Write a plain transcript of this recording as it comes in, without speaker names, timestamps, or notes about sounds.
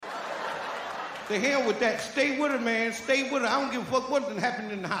The hell with that. Stay with her, man. Stay with her. I don't give a fuck what done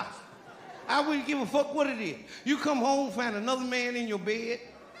happened in the house. I wouldn't give a fuck what it is. You come home, find another man in your bed.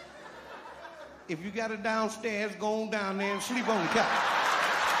 If you got her downstairs, go on down there and sleep on the couch.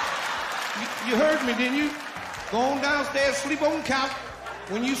 You heard me, didn't you? Go on downstairs, sleep on the couch.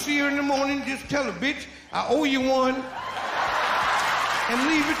 When you see her in the morning, just tell her, bitch, I owe you one. And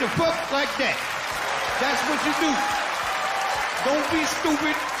leave it the fuck like that. That's what you do. Don't be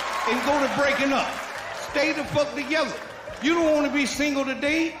stupid and go to breaking up. Stay the fuck together. You don't want to be single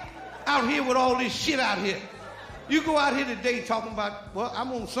today out here with all this shit out here. You go out here today talking about, well,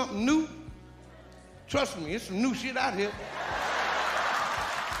 I'm on something new. Trust me, it's some new shit out here.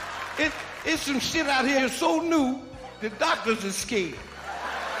 It's some shit out here so new, the doctors are scared.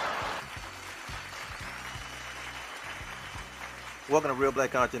 Welcome to Real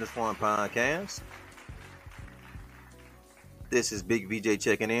Black Consciousness Forum Podcast. This is Big VJ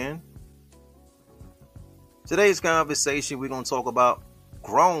checking in. Today's conversation, we're going to talk about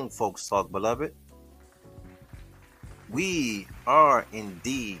grown folks talk, beloved. We are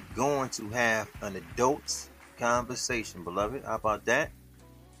indeed going to have an adult conversation, beloved. How about that?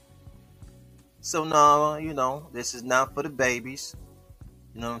 So now, this is not for the babies.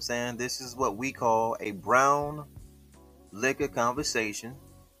 You know what I'm saying? This is what we call a brown liquor conversation.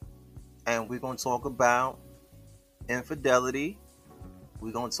 And we're going to talk about infidelity.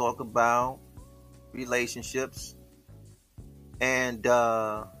 We're going to talk about relationships. And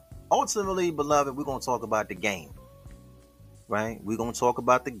ultimately, beloved, we're going to talk about the game. Right? We're going to talk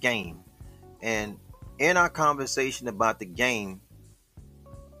about the game. And in our conversation about the game,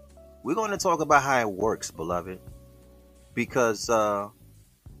 we're going to talk about how it works, beloved. Because all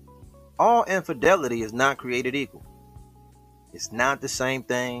infidelity is not created equal. It's not the same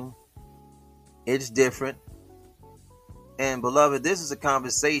thing. It's different. And beloved, this is a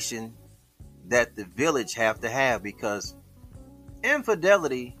conversation that the village have to have, because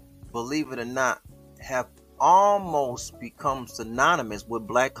infidelity, believe it or not, have almost become synonymous with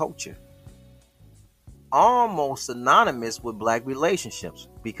black culture. Almost synonymous with black relationships,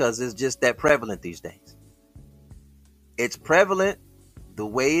 because it's just that prevalent these days. It's prevalent the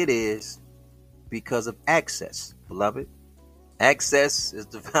way it is because of access, beloved. Access is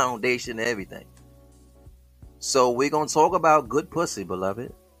the foundation of everything. So we're going to talk about good pussy,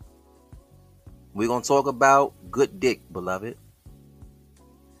 beloved. We're going to talk about good dick, beloved.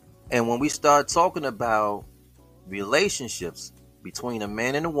 And when we start talking about relationships between a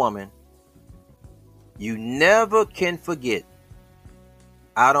man and a woman, you never can forget.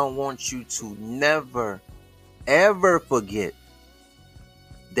 I don't want you to never, ever forget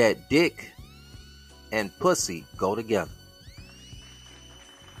that dick and pussy go together.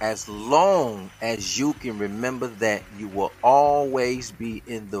 As long as you can remember that, you will always be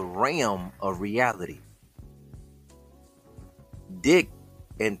in the realm of reality. Dick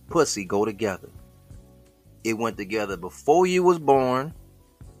and pussy go together. It went together before you was born,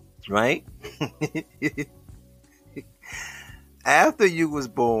 right? After you was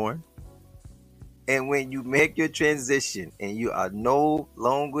born, and when you make your transition and you are no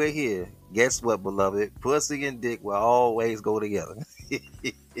longer here, guess what, beloved? Pussy and dick will always go together.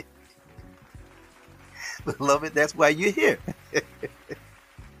 Beloved, that's why you're here.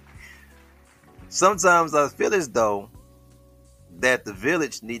 Sometimes I feel as though that the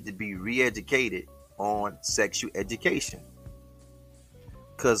village need to be re-educated on sexual education,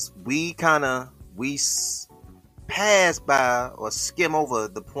 because we pass by or skim over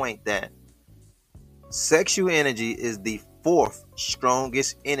the point that sexual energy is the fourth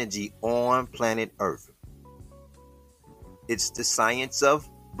strongest energy on planet Earth. It's the science of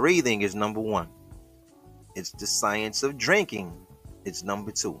breathing is number one. It's the science of drinking. It's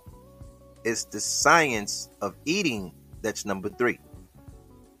number two. It's the science of eating. That's number three.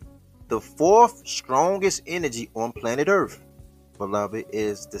 The fourth strongest energy on planet Earth, beloved,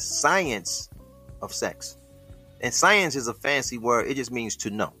 is the science of sex. And science is a fancy word. It just means to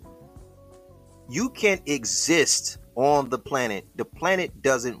know. You can't exist on the planet. The planet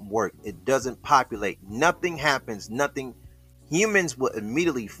doesn't work. It doesn't populate. Nothing happens. Nothing. Humans will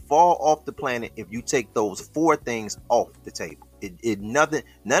immediately fall off the planet if you take those four things off the table.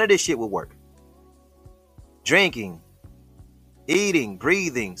 None of this shit will work. Drinking, eating,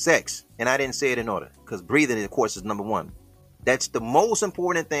 breathing, sex. And I didn't say it in order, because breathing, of course, is number one. That's the most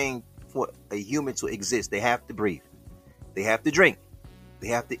important thing for a human to exist. They have to breathe. They have to drink. They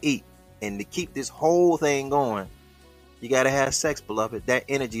have to eat. And to keep this whole thing going, you got to have sex, beloved. That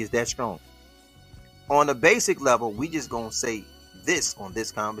energy is that strong. On a basic level, we just going to say this on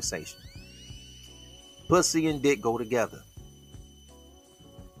this conversation. Pussy and dick go together.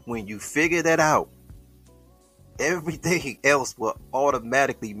 When you figure that out, everything else will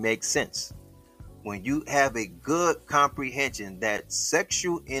automatically make sense. When you have a good comprehension that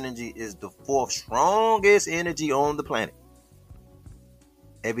sexual energy is the fourth strongest energy on the planet,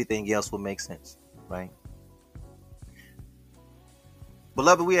 everything else will make sense, right?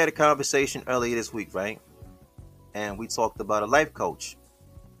 Beloved, we had a conversation earlier this week, right? And we talked about a life coach.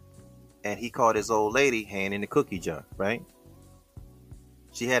 And he caught his old lady hand in the cookie jar, right?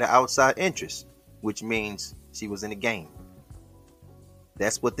 She had an outside interest, which means she was in a game.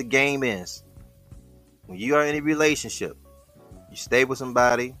 That's what the game is. When you are in a relationship, you stay with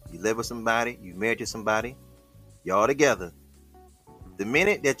somebody, you live with somebody, you married to somebody, y'all together. The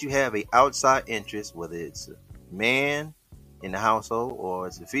minute that you have an outside interest, whether it's a man in the household or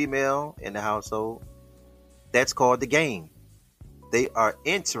it's a female in the household, that's called the game. They are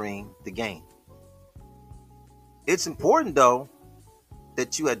entering the game. It's important, though,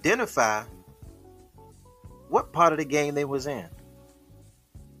 that you identify what part of the game they was in.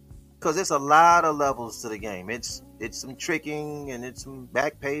 Because it's a lot of levels to the game. It's some tricking, and it's some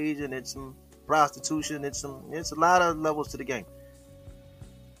back page, and it's some prostitution. It's a lot of levels to the game.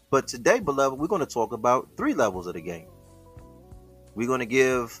 But today, beloved, we're going to talk about 3 levels of the game. We're going to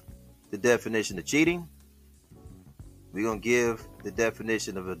give the definition of cheating. We're going to give the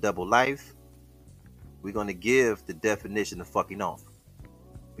definition of a double life. We're going to give the definition of fucking off.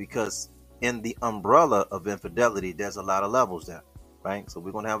 Because in the umbrella of infidelity, there's a lot of levels there, right? So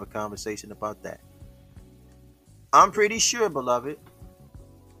we're going to have a conversation about that. I'm pretty sure, beloved,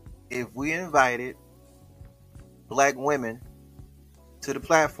 if we invited black women to the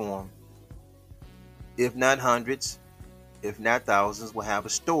platform, if not hundreds, if not thousands, will have a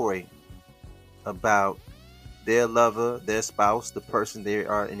story about their lover, their spouse, the person they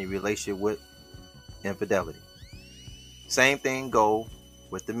are in a relationship with, infidelity. Same thing go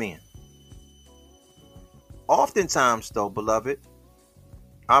with the men. Oftentimes, though, beloved,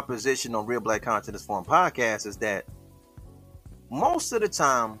 our position on Real Black Consciousness Forum podcast is that most of the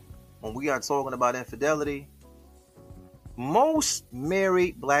time when we are talking about infidelity, most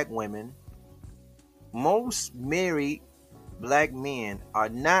married black women, most married black men are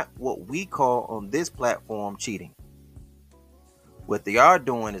not what we call on this platform cheating. What they are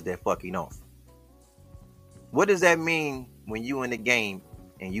doing is they're fucking off. What does that mean when you in the game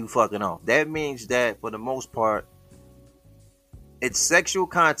and you fucking off? That means that for the most part, it's sexual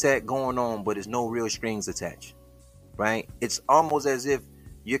contact going on, but there's no real strings attached, right? It's almost as if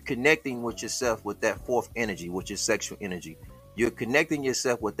you're connecting with yourself with that fourth energy, which is sexual energy. You're connecting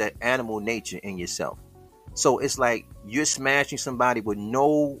yourself with that animal nature in yourself. So it's like you're smashing somebody with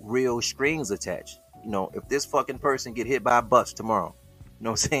no real strings attached. You know, if this fucking person get hit by a bus tomorrow, you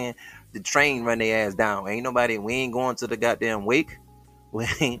know what I'm saying? The train run their ass down. We ain't going to the goddamn wake. We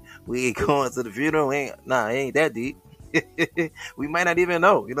ain't going to the funeral. It ain't that deep. We might not even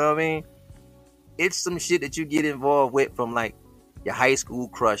know, you know what I mean? It's some shit that you get involved with from like your high school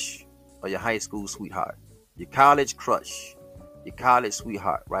crush or your high school sweetheart, your college crush, your college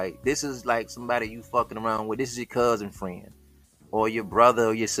sweetheart, right? This is like somebody you fucking around with. This is your cousin friend or your brother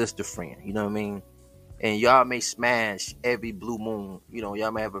or your sister friend, you know what I mean? And y'all may smash every blue moon. You know,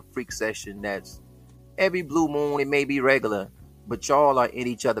 y'all may have a freak session that's every blue moon. It may be regular, but y'all are in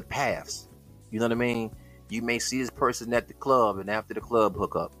each other's paths. You know what I mean? You may see this person at the club, and after the club,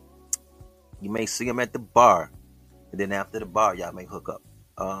 hook up. You may see them at the bar, and then after the bar, y'all may hook up.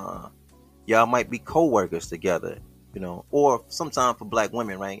 Y'all might be co-workers together, you know, or sometimes for black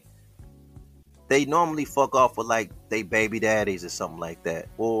women, right? They normally fuck off with like they baby daddies or something like that,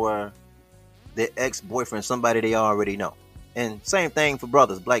 or their ex-boyfriend, somebody they already know. And same thing for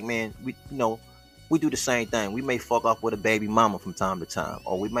brothers, black men. We do the same thing. We may fuck off with a baby mama from time to time,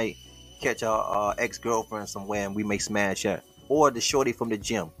 or we may catch our ex-girlfriend somewhere and we may smash her, or the shorty from the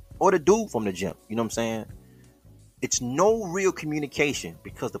gym, or the dude from the gym. You know what I'm saying? It's no real communication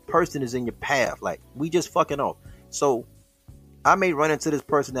because the person is in your path. Like, we just fucking off. So I may run into this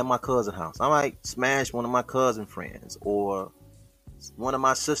person at my cousin's house. I might smash one of my cousin friends or one of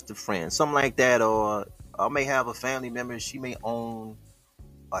my sister friends, something like that. Or I may have a family member. She may own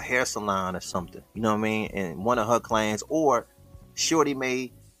a hair salon or something. You know what I mean? And one of her clients, or shorty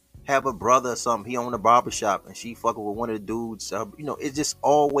may have a brother or something. He owned a barbershop and she fucking with one of the dudes. You know, it's just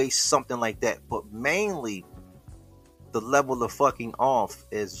always something like that. But mainly, the level of fucking off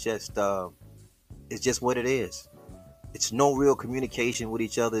is just what it is. It's no real communication with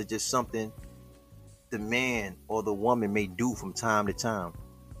each other. It's just something the man or the woman may do from time to time.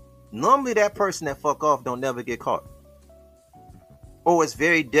 Normally, that person that fuck off don't never get caught. Or it's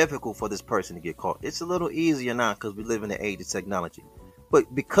very difficult for this person to get caught. It's a little easier now because we live in the age of technology.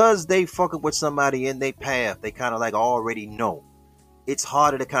 But because they fucking with somebody in their path, they kind of like already know. It's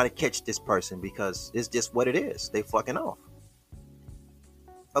harder to kind of catch this person because it's just what it is. They fucking off.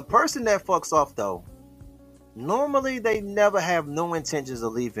 A person that fucks off though, normally they never have no intentions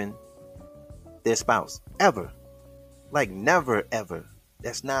of leaving their spouse. Ever. Like never ever.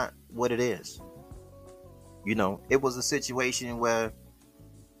 That's not what it is. You know, it was a situation where,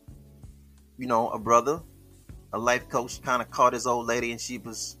 you know, a brother, a life coach kind of caught his old lady and she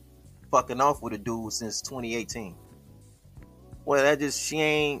was fucking off with a dude since 2018. Well, that just,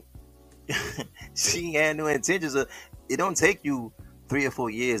 she had no intentions of, it don't take you 3 or 4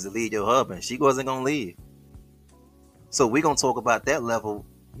 years to leave your husband. She wasn't going to leave. So we're going to talk about that level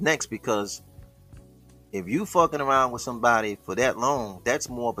next, because if you fucking around with somebody for that long, that's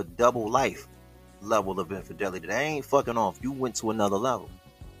more of a double life level of infidelity. That ain't fucking off. You went to another level.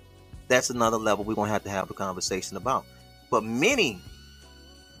 That's another level we're going to have a conversation about. But many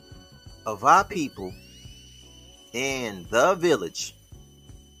of our people in the village,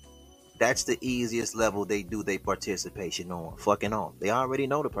 that's the easiest level they do their participation on. Fucking off. They already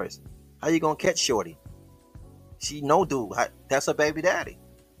know the person. How you going to catch shorty? She know dude. That's her baby daddy.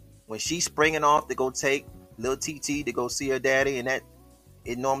 When she's springing off to go take little TT to go see her daddy, and that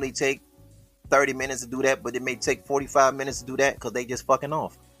it normally take 30 minutes to do that, but it may take 45 minutes to do that because they just fucking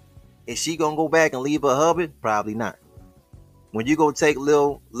off. Is she gonna go back and leave her hubby? Probably not. When you go take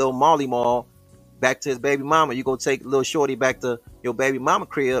little Molly Mall back to his baby mama, you go take little shorty back to your baby mama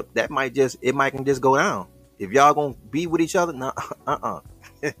crib, it might just go down. If y'all gonna be with each other, nah,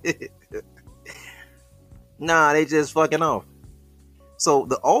 nah, they just fucking off. So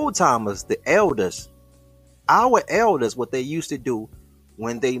the old timers, the elders, our elders, what they used to do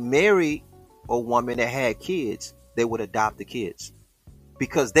when they married a woman that had kids, they would adopt the kids.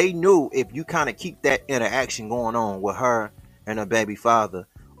 Because they knew if you kind of keep that interaction going on with her and her baby father,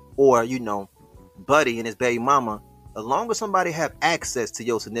 or, you know, Buddy and his baby mama, as long as somebody have access to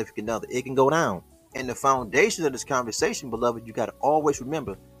your significant other, it can go down. And the foundation of this conversation, beloved, you got to always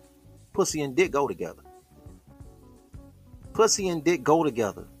remember, pussy and dick go together. Pussy and dick go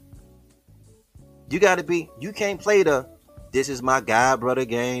together. You can't play the, this is my guy brother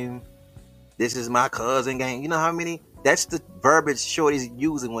game, this is my cousin game. You know how many? That's the verbiage shorties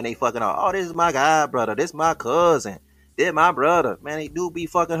using when they fucking out. Oh, this is my guy brother, this is my cousin, this is my brother. Man, they do be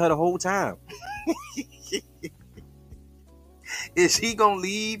fucking her the whole time. Is he gonna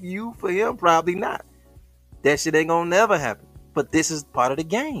leave you for him? Probably not. That shit ain't gonna never happen. But this is part of the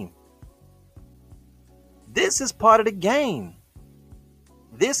game. This is part of the game.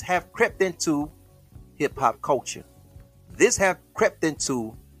 This have crept into hip-hop culture. This have crept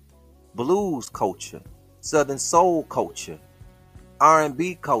into blues culture, Southern soul culture,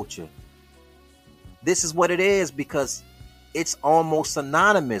 R&B culture. This is what it is because it's almost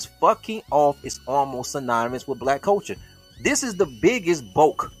synonymous. Fucking off is almost synonymous with black culture. This is the biggest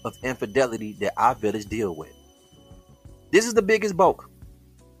bulk of infidelity that our village deal with. This is the biggest bulk.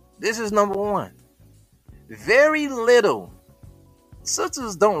 This is number one. Very little.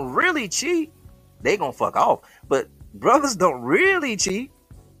 Sisters don't really cheat. They gonna fuck off. But brothers don't really cheat.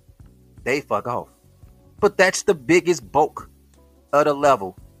 They fuck off. But that's the biggest bulk of the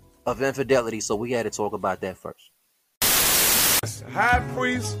level of infidelity. So we had to talk about that first. High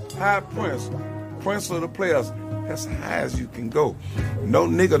priest, high prince. Prince of the players. That's high as you can go. No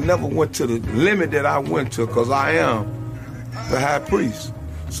nigga never went to the limit that I went to because I am the high priest.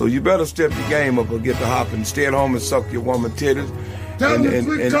 So you better step your game up or get the hop and stay at home and suck your woman titties and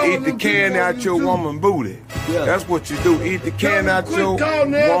eat the can out your woman booty. Yeah. That's what you do. Eat the can out your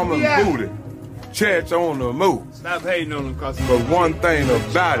woman booty. Church on the move. Stop hating on them, cause but one thing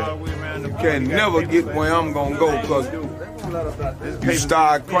about it, you can never get where I'm gonna go because you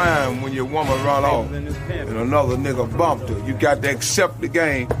start crying when your woman run off and another nigga bumped her. You got to accept the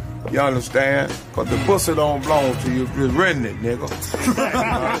game. You understand? Because the pussy don't belong to you. Just renting it, nigga.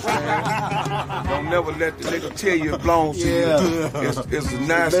 Don't never let the nigga tell you it belongs to you. It's the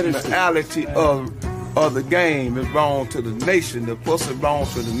nationality of the game. It belongs to the nation. The pussy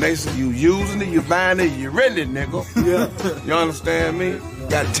belongs to the nation. You using it, you buying it, you renting it, nigga. Yeah. You understand me?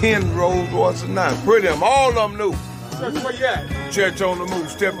 Got 10 Rolls Royces now. Pretty them, all of them new. Where you at? Church on the move.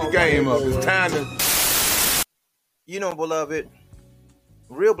 Step the game up. It's time to... You know, beloved,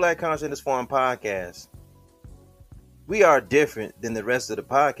 Real Black Consciousness Forum podcast, we are different than the rest of the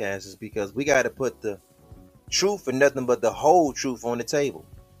podcasts because we got to put the truth and nothing but the whole truth on the table,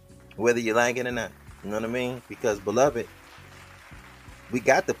 whether you like it or not. You know what I mean? Because, beloved, we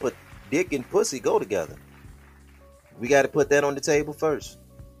got to put dick and pussy go together. We got to put that on the table first.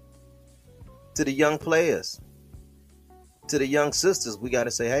 To the young players, to the young sisters, we got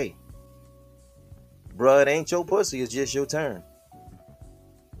to say, hey, bruh, it ain't your pussy, it's just your turn.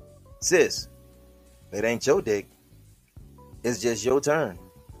 Sis, it ain't your dick, it's just your turn.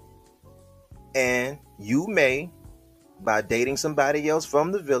 And you may, by dating somebody else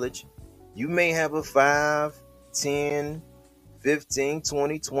from the village, you may have a 5, 10, 15,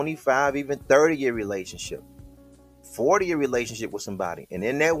 20, 25, even 30-year relationship, 40-year relationship with somebody. And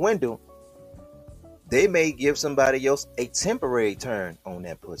in that window, they may give somebody else a temporary turn on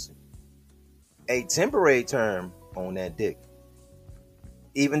that pussy, a temporary turn on that dick.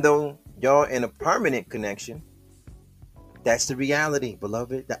 Even though y'all in a permanent connection, that's the reality,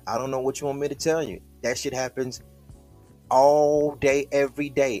 beloved. I don't know what you want me to tell you. That shit happens all day, every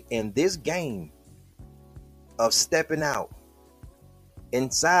day. In this game of stepping out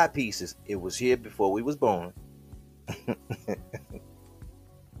inside pieces, it was here before we was born.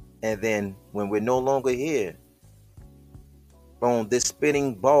 And then when we're no longer here on this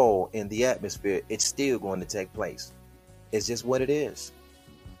spinning ball in the atmosphere, it's still going to take place. It's just what it is.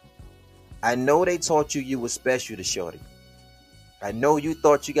 I know they taught you were special to shorty. I know you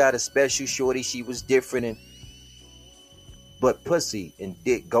thought you got a special shorty. She was different. But pussy and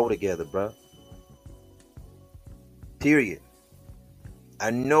dick go together, bro. Period. I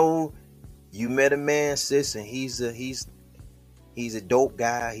know you met a man, sis, and he's a dope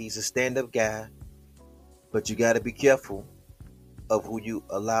guy. He's a stand-up guy. But you got to be careful of who you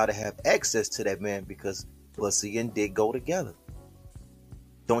allow to have access to that man, because pussy and dick go together.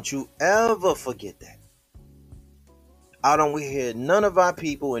 Don't you ever forget that. I don't hear none of our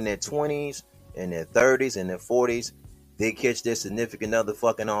people in their 20s, in their 30s, in their 40s, they catch their significant other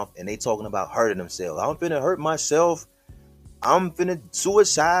fucking off and they talking about hurting themselves. I'm finna hurt myself. I'm finna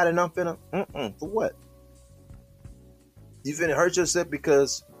suicide and I'm finna... For what? You finna hurt yourself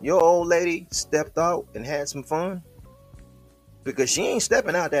because your old lady stepped out and had some fun? Because she ain't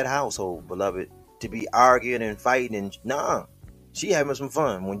stepping out that household, beloved, to be arguing and fighting and... Nah, she having some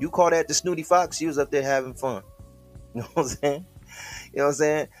fun. When you call that the snooty fox, she was up there having fun. You know what I'm saying? You know what I'm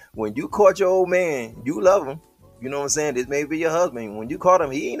saying? When you caught your old man, you love him. You know what I'm saying? This may be your husband. When you caught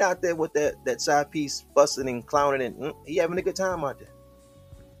him, he ain't out there with that side piece fussing and clowning and he having a good time out there.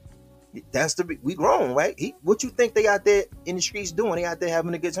 That's we grown, right? What you think they out there in the streets doing? They out there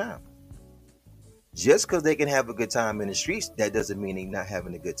having a good time. Just because they can have a good time in the streets, that doesn't mean they not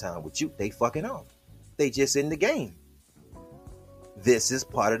having a good time with you. They fucking off. They just in the game. This is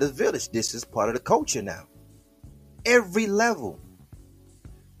part of the village. This is part of the culture now. Every level.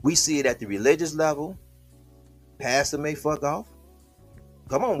 We see it at the religious level. Pastor may fuck off.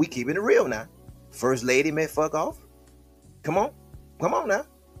 Come on, we keeping it real now. First lady may fuck off. Come on now.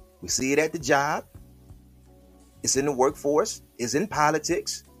 We see it at the job. It's in the workforce. It's in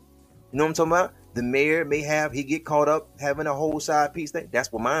politics. You know what I'm talking about? The mayor he get caught up having a whole side piece thing.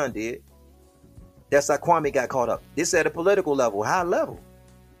 That's what mine did. That's how Kwame got caught up. This at a political level, high level.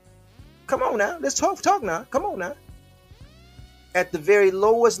 Come on now. Let's talk now. Come on now. At the very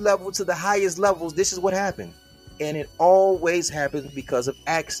lowest level to the highest levels, this is what happened. And it always happens because of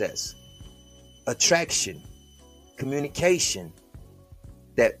access, attraction, communication.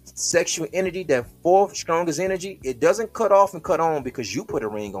 That sexual energy, that fourth strongest energy, it doesn't cut off and cut on because you put a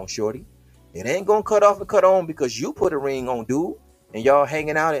ring on shorty. It ain't gonna cut off and cut on because you put a ring on dude and y'all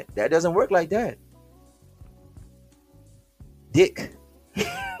hanging out. That doesn't work like that. Dick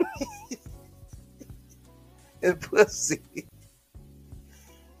and pussy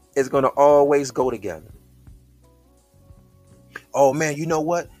is gonna always go together. Oh man, you know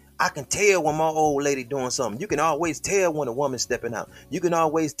what? I can tell when my old lady doing something. You can always tell when a woman's stepping out. You can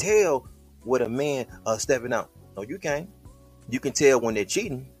always tell when a man stepping out. No, you can't. You can tell when they're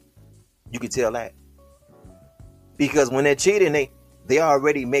cheating. You can tell that. Because when they're cheating, they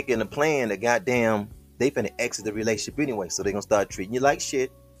already making a plan to goddamn, they finna exit the relationship anyway. So they're gonna start treating you like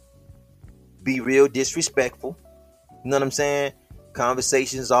shit. Be real disrespectful. You know what I'm saying?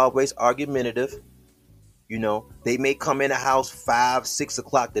 Conversations always argumentative. You know, they may come in the house 5, 6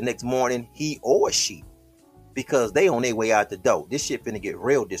 o'clock the next morning, he or she, because they on their way out the door. This shit finna get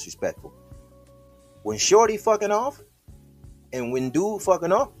real disrespectful. When shorty fucking off and when dude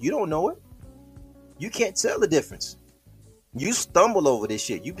fucking off, you don't know it. You can't tell the difference. You stumble over this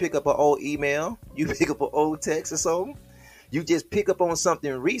shit. You pick up an old email, you pick up an old text or something. You just pick up on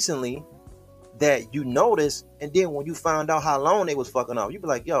something recently that you noticed, and then when you find out how long they was fucking off, you be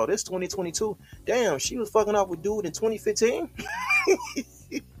like, yo, this 2022, damn, she was fucking off with dude in 2015.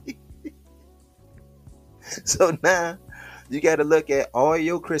 So now you got to look at all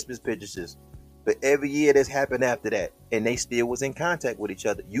your Christmas pictures for every year that's happened after that, and they still was in contact with each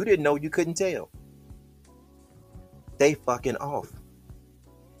other. You didn't know, you couldn't tell. they fucking off.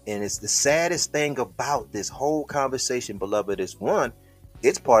 And it's the saddest thing about this whole conversation, beloved, is one,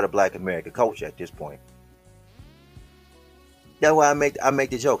 it's part of Black American culture at this point. That's why I make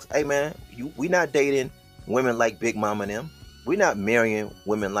the jokes. Hey man, we not dating women like Big Mama and them. We're not marrying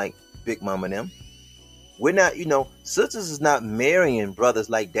women like Big Mama and them. We're not, sisters is not marrying brothers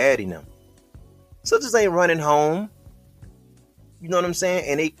like Daddy and them. Sisters ain't running home. You know what I'm saying?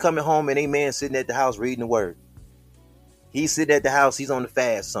 And they coming home and they man sitting at the house reading the word. He's sitting at the house, he's on the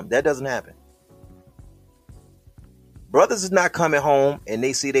fast, something. That doesn't happen. Brothers is not coming home and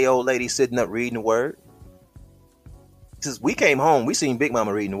they see their old lady sitting up reading the word. Since we came home, we seen Big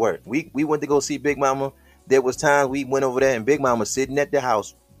Mama reading the word. We went to go see Big Mama. There was times we went over there and Big Mama sitting at the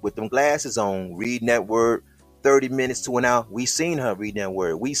house with them glasses on, reading that word 30 minutes to an hour. We seen her reading that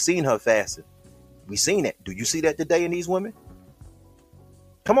word. We seen her fasting. We seen that. Do you see that today in these women?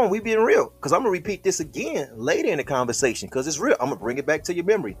 Come on, we being real. Because I'm going to repeat this again later in the conversation. Because it's real. I'm going to bring it back to your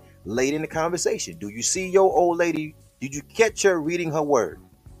memory later in the conversation. Do you see your old lady? Did you catch her reading her word?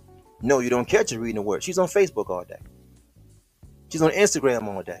 No, you don't catch her reading the word. She's on Facebook all day. She's on Instagram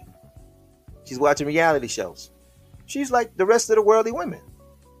all day. She's watching reality shows. She's like the rest of the worldly women.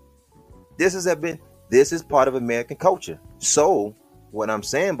 This is part of American culture. So what I'm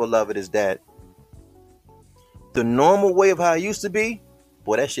saying, beloved, is that the normal way of how it used to be,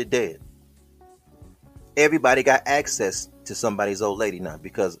 boy, that shit dead. Everybody got access to somebody's old lady now,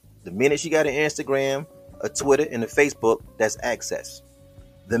 because the minute she got an Instagram, a Twitter, and a Facebook, that's access.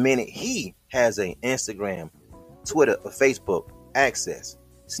 The minute he has an Instagram, Twitter, or Facebook, access.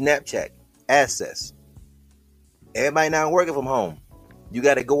 Snapchat, access. Everybody now working from home. You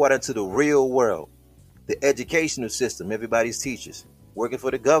got to go out into the real world. The educational system, everybody's teachers, working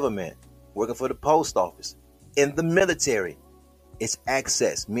for the government, working for the post office, in the military. It's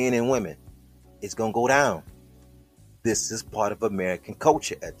access, men and women. It's going to go down. This is part of American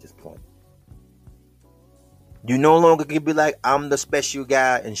culture at this point. You no longer can be like, I'm the special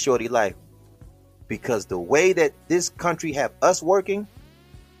guy in shorty life. Because the way that this country have us working,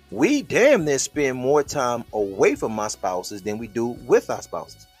 we damn near spend more time away from our spouses than we do with our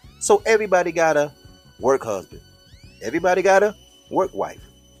spouses. So everybody got a work husband. Everybody got a work wife.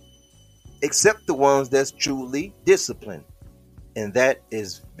 Except the ones that's truly disciplined. And that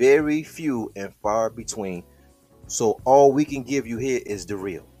is very few and far between. So all we can give you here is the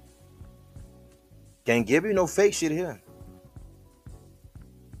real. Can't give you no fake shit here.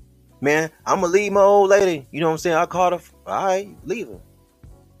 Man, I'm going to leave my old lady. You know what I'm saying? I called her. All right, leave her.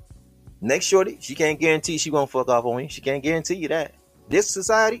 Next shorty, she can't guarantee she won't fuck off on you. She can't guarantee you that. This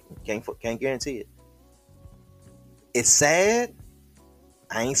society can't guarantee it. It's sad.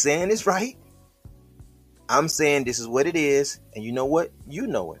 I ain't saying it's right. I'm saying this is what it is. And you know what? You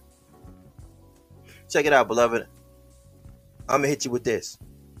know it. Check it out, beloved. I'm going to hit you with this.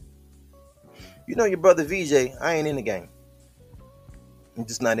 You know your brother VJ, I ain't in the game. I'm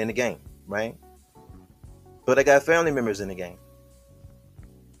just not in the game, right? But I got family members in the game.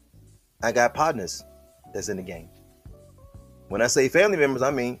 I got partners that's in the game. When I say family members,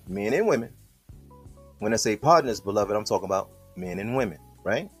 I mean men and women. When I say partners, beloved, I'm talking about men and women,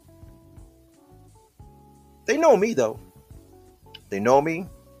 right? They know me, though. They know me.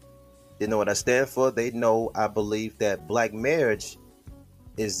 They know what I stand for. They know I believe that black marriage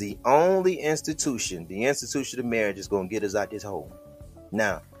is the only institution, the institution of marriage is going to get us out this hole.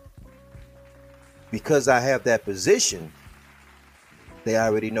 Now, because I have that position, they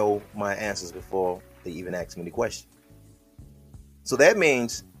already know my answers before they even ask me the question. So that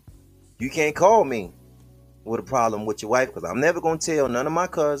means you can't call me with a problem with your wife, because I'm never going to tell none of my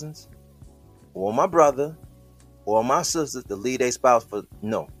cousins or my brother or my sisters to leave their spouse for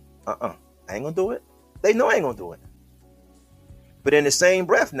no. I ain't going to do it. They know I ain't going to do it. But in the same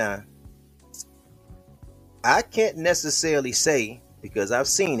breath now, I can't necessarily say, because I've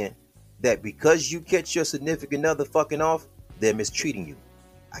seen it, that because you catch your significant other fucking off, they're mistreating you.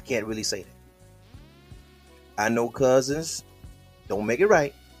 I can't really say that. I know cousins don't make it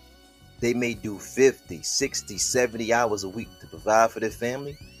right. They may do 50, 60, 70 hours a week to provide for their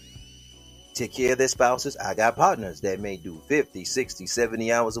family, take care of their spouses. I got partners that may do 50, 60,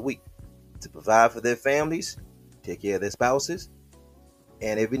 70 hours a week to provide for their families, take care of their spouses.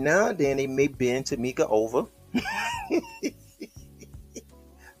 And every now and then they may bend Tamika over,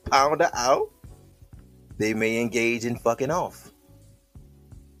 pound her out. They may engage in fucking off.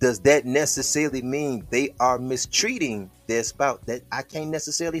 Does that necessarily mean they are mistreating their spouse? That I can't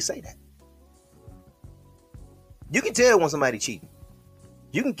necessarily say that. You can tell when somebody cheating.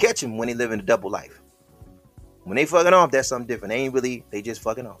 You can catch them when they live in a double life. When they fucking off, that's something different. They just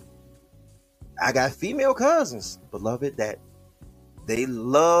fucking off. I got female cousins, beloved, that they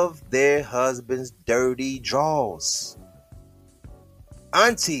love their husband's dirty drawers.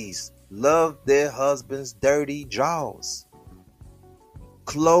 Aunties love their husband's dirty drawers.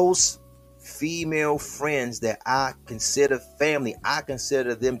 Close female friends that I consider family, I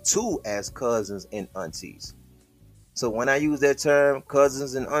consider them too as cousins and aunties. So when I use that term,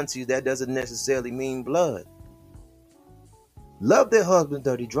 cousins and aunties, that doesn't necessarily mean blood. Love their husband's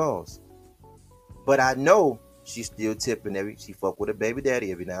dirty drawers. But I know she's still tipping she fuck with her baby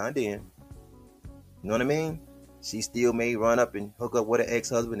daddy every now and then. You know what I mean? She still may run up and hook up with her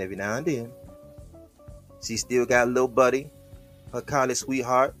ex-husband every now and then. She still got a little buddy, her college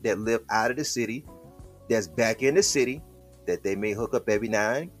sweetheart that live out of the city, that's back in the city, that they may hook up every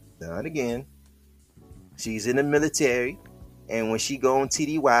now and again. She's in the military, and when she go on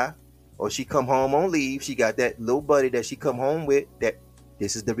TDY or she come home on leave, she got that little buddy that she come home with. That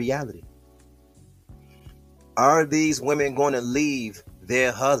this is the reality. Are these women going to leave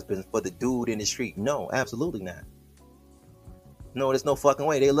their husbands for the dude in the street? No, absolutely not. No, there's no fucking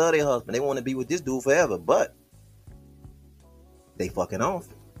way. They love their husband. They want to be with this dude forever, but they fucking off.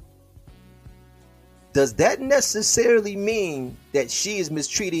 Does that necessarily mean that she is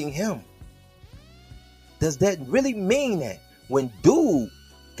mistreating him? Does that really mean that when dude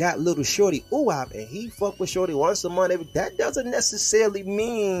got little shorty ooh-op and he fuck with shorty once a month, that doesn't necessarily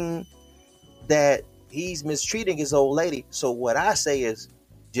mean that he's mistreating his old lady? So what I say is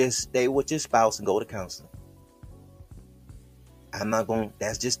just stay with your spouse and go to counseling. I'm not going,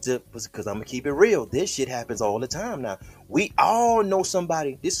 that's just because I'm going to keep it real. This shit happens all the time now. We all know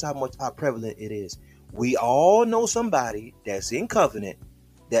somebody, this is how prevalent it is. We all know somebody that's in covenant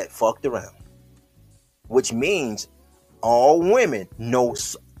that fucked around. Which means all women know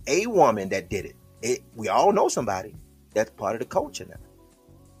a woman that did it. We all know somebody that's part of the culture now.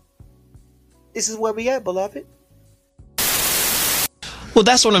 This is where we at, beloved. Well,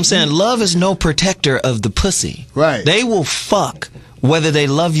 that's what I'm saying. Love is no protector of the pussy. Right. They will fuck whether they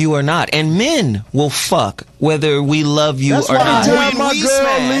love you or not. And men will fuck whether we love you That's or why not. every time When my we girl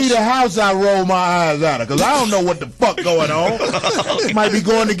smash- leave the house, I roll my eyes at her because I don't know what the fuck going on. Might be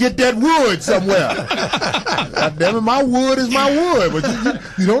going to get that wood somewhere. God damn it, my wood is my wood. But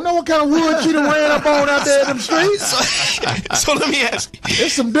you don't know what kind of wood she done ran up on out there in them streets? So let me ask you.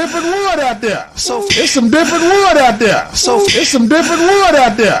 There's some different wood out there. So- There's some different wood out there. There's some different wood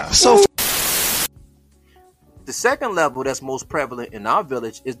out there. So The second level that's most prevalent in our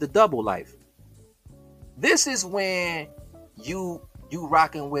village is the double life. This is when you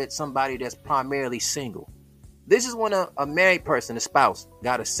rocking with somebody that's primarily single. This is when a married person, a spouse,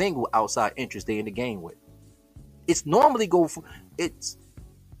 got a single outside interest they in the game with. It's normally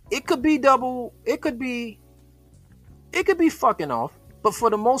it could be double, it could be fucking off, but for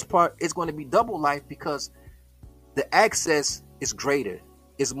the most part, it's going to be double life because the access is greater,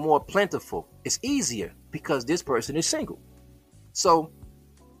 it's more plentiful, it's easier because this person is single. So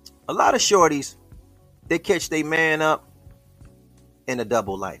a lot of shorties, they catch their man up in a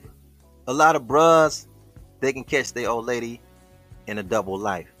double life. A lot of bros, they can catch their old lady in a double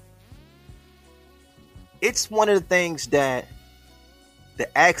life. It's one of the things that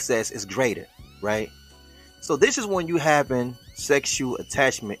the access is greater, right? So this is when you having sexual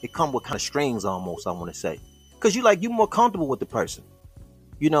attachment. It come with kind of strings almost, I want to say. Because you're more comfortable with the person.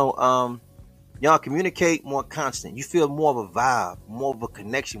 Y'all communicate more constant. You feel more of a vibe, more of a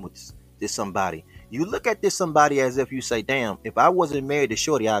connection with this somebody. You look at this somebody as if you say, damn, if I wasn't married to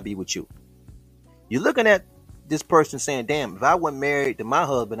shorty, I'd be with you. You're looking at this person saying, damn, if I wasn't married to my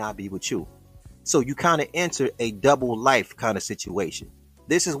husband, I'd be with you. So you kind of enter a double life kind of situation.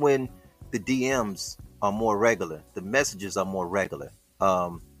 This is when the DMs are more regular. The messages are more regular.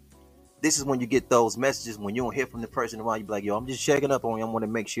 This is when you get those messages when you don't hear from the person around. You be like, yo, I'm just checking up on you. I want to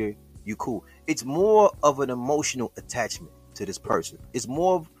make sure you cool. It's more of an emotional attachment to this person. It's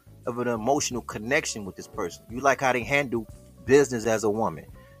more of an emotional connection with this person. You like how they handle business as a woman.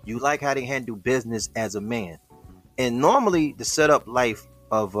 You like how they handle business as a man. And normally the setup life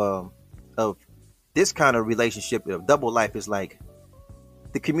of this kind of relationship, of double life, is like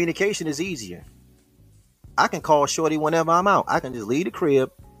the communication is easier. I can call shorty whenever I'm out. I can just leave the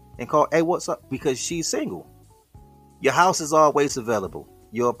crib and call, hey, what's up? Because she's single. Your house is always available.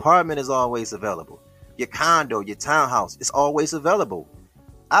 Your apartment is always available. Your condo, your townhouse, it's always available.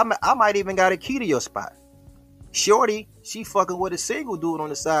 I might even got a key to your spot. Shorty, she fucking with a single dude on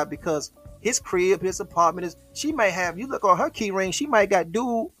the side because his crib, his apartment is, she might have, you look on her key ring, she might got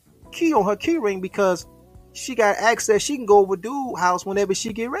dude key on her key ring because she got access. She can go over dude house whenever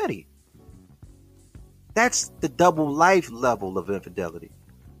she get ready. That's the double life level of infidelity.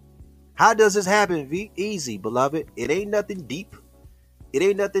 How does this happen, V? Easy, beloved. It ain't nothing deep. It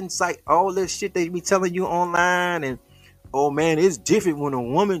ain't nothing like all this shit they be telling you online. And oh man, it's different when a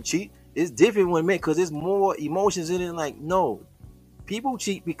woman cheat. It's different when men, because there's more emotions in it. Like, no, people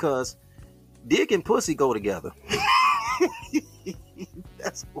cheat because dick and pussy go together.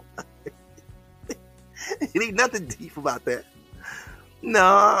 That's why. It ain't nothing deep about that.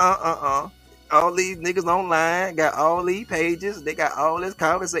 No, all these niggas online got all these pages. They got all this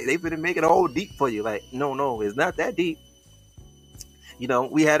conversation. They finna make it all deep for you. Like, no, it's not that deep. You know,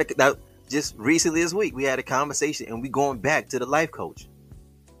 we had just recently this week, we had a conversation, and we going back to the life coach.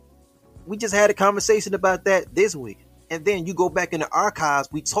 We just had a conversation about that this week. And then you go back in the archives,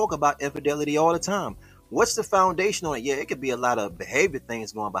 we talk about infidelity all the time. What's the foundation on it? Yeah, it could be a lot of behavior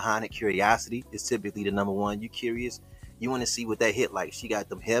things going behind it. Curiosity is typically the number one. You curious. You want to see what that hit like. She got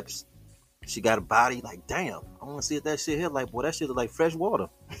them hips. She got a body. Like, damn, I want to see if that shit hit like, boy, that shit look like fresh water.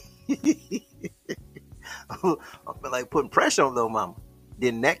 I feel like putting pressure on little mama.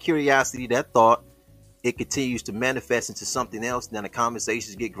 Then that curiosity, that thought, it continues to manifest into something else. Then the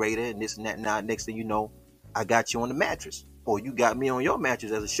conversations get greater and this and that. Now, next thing you know, I got you on the mattress. Or you got me on your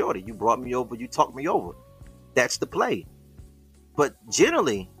mattress as a shorty. You brought me over. You talked me over. That's the play. But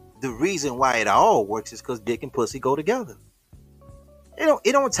generally, the reason why it all works is because dick and pussy go together.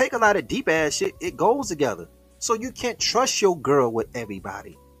 It don't take a lot of deep ass shit. It goes together. So you can't trust your girl with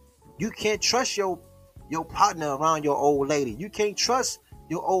everybody. You can't trust your partner around your old lady. You can't trust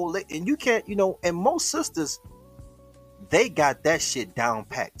your old lady. And you can't, and most sisters, they got that shit down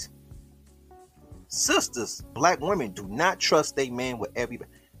packed. Sisters, black women, do not trust their man with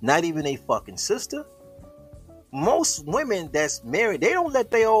everybody. Not even a fucking sister. Most women that's married, they don't let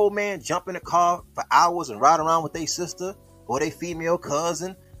their old man jump in the car for hours and ride around with their sister or their female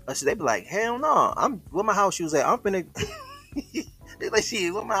cousin. Or they be like, hell no, I'm where my house shoes at. I'm finna. They like,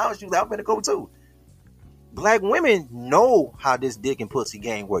 shit, where my house shoes at? I'm finna go too. Black women know how this dick and pussy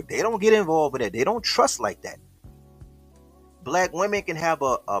game work. They don't get involved with that. They don't trust like that. Black women can have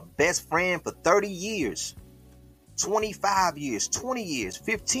a best friend for 30 years, 25 years, 20 years,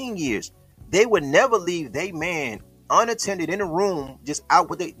 15 years. They would never leave their man unattended in a room just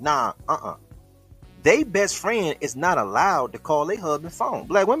out with it. They best friend is not allowed to call their husband phone.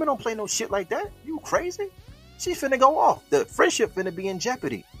 Black women don't play no shit like that. You crazy? She finna go off. The friendship finna be in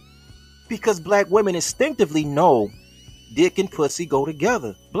jeopardy. Because black women instinctively know dick and pussy go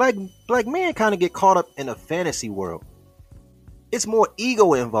together. Black men kind of get caught up in a fantasy world. It's more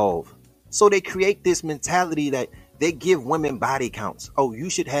ego involved. So they create this mentality that they give women body counts. Oh, you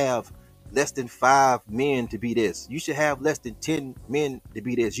should have less than 5 men to be this. You should have less than 10 men to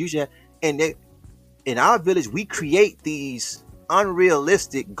be this. You should have, and in our village, we create these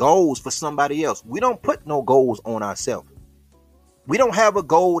unrealistic goals for somebody else. We don't put no goals on ourselves. We don't have a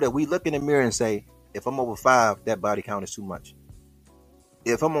goal that we look in the mirror and say, if I'm over 5, that body count is too much.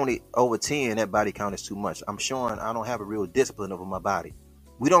 If I'm only over 10, that body count is too much. I'm showing I don't have a real discipline over my body.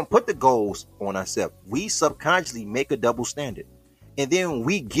 We don't put the goals on ourselves. We subconsciously make a double standard. And then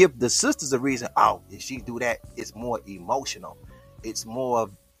we give the sisters a reason. Oh, if she do that, it's more emotional. It's more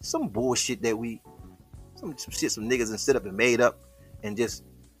of some bullshit that some niggas and sit up and made up. And just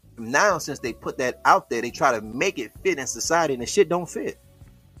now, since they put that out there, they try to make it fit in society, and the shit don't fit.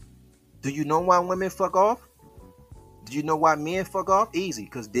 Do you know why women fuck off? Do you know why men fuck off? Easy,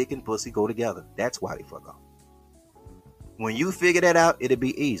 because dick and pussy go together. That's why they fuck off. When you figure that out, it'll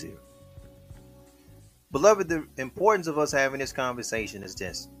be easier. Beloved, the importance of us having this conversation is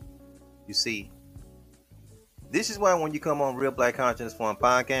this. You see, this is why when you come on Real Black Consciousness Forum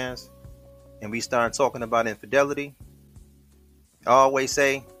podcast and we start talking about infidelity, I always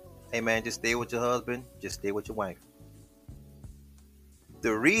say, hey man, just stay with your husband, just stay with your wife.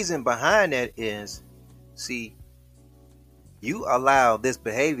 The reason behind that is, see, you allow this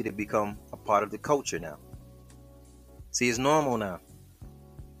behavior to become a part of the culture now. See, it's normal now.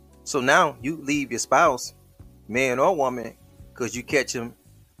 So now you leave your spouse, man or woman, because you catch him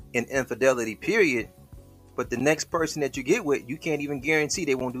in infidelity, period. But the next person that you get with, you can't even guarantee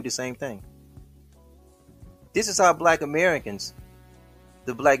they won't do the same thing. This is how black Americans,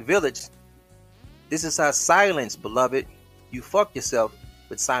 the black village, this is how silence, beloved. You fuck yourself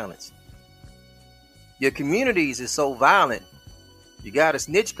with silence. Your communities is so violent. You got a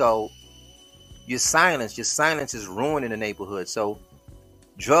snitch code. Your silence is ruining the neighborhood. So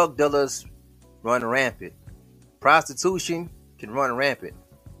drug dealers run rampant. Prostitution can run rampant.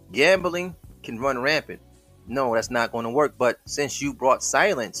 Gambling can run rampant. No, that's not going to work. But since you brought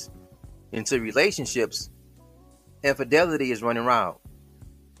silence into relationships, infidelity is running around.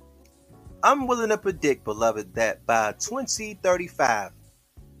 I'm willing to predict, beloved, that by 2035,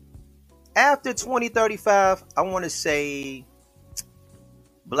 After 2035, I want to say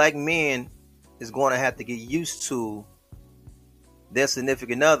black men is going to have to get used to their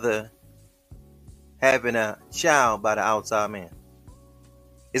significant other having a child by the outside man.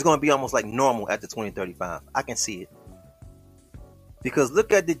 It's going to be almost like normal after 2035. I can see it. Because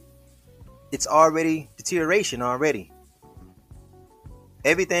look at it's already deterioration already.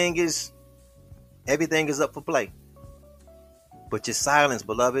 Everything is up for play. But your silence,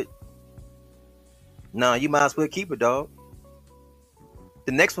 beloved, nah, you might as well keep it, dog.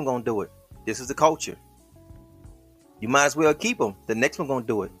 The next one gonna do it. This is the culture. You might as well keep them. The next one gonna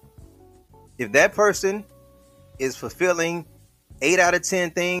do it. If that person is fulfilling 8 out of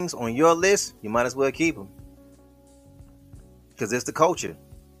 10 things on your list, you might as well keep them. Because it's the culture.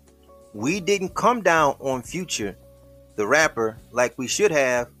 We didn't come down on Future, the rapper, like we should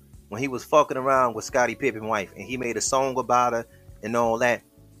have when he was fucking around with Scottie Pippen's wife and he made a song about her and all that.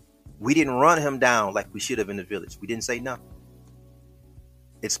 We didn't run him down like we should have in the village. We didn't say nothing.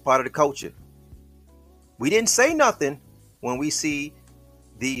 It's part of the culture. We didn't say nothing when we see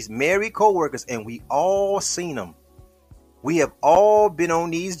these married co-workers, and we all seen them. We have all been on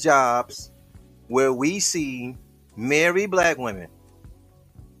these jobs where we see married black women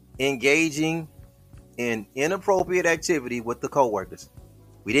engaging in inappropriate activity with the co-workers.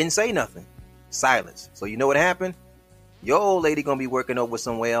 We didn't say nothing. Silence. So you know what happened? Your old lady gonna be working over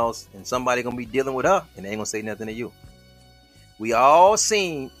somewhere else, and somebody gonna be dealing with her, and they ain't gonna say nothing to you. We all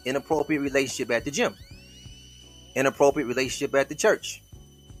seen inappropriate relationship at the gym, inappropriate relationship at the church,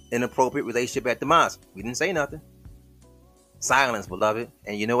 inappropriate relationship at the mosque. We didn't say nothing. Silence, beloved.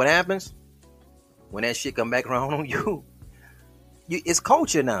 And you know what happens? When that shit come back around on you, it's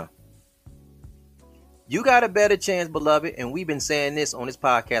culture now. You got a better chance, beloved, and we've been saying this on this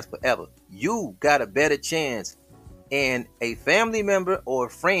podcast forever. You got a better chance in a family member or a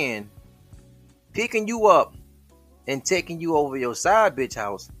friend picking you up and taking you over your side bitch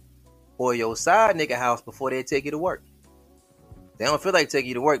house or your side nigga house before they take you to work. They don't feel like taking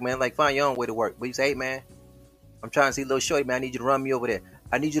you to work, man. Like, find your own way to work. But you say, hey, man, I'm trying to see little shorty, man. I need you to run me over there.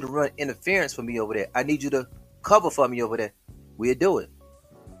 I need you to run interference for me over there. I need you to cover for me over there. We'll do it.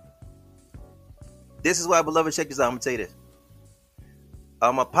 This is why, beloved, check this out. I'm going to tell you this.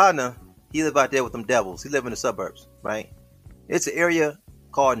 My partner, he live out there with them devils. He live in the suburbs, right? It's an area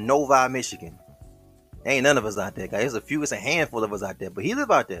called Novi, Michigan. Ain't none of us out there, guys. It's a handful of us out there, but he live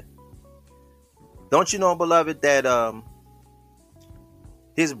out there. Don't you know, beloved, that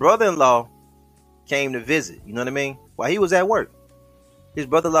his brother-in-law came to visit, you know what I mean? While he was at work. His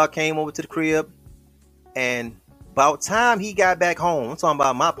brother-in-law came over to the crib, and about time he got back home, I'm talking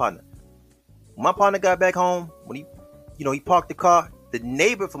about my partner. When my partner got back home, when he parked the car, the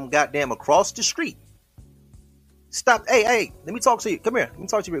neighbor from goddamn across the street stopped. Hey, let me talk to you. Come here. Let me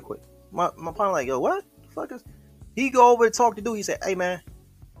talk to you real quick. My partner like, yo, what the fuck is? He go over to talk to dude. He said, hey, man,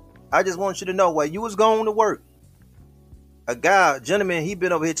 I just want you to know while you was going to work, a gentleman, he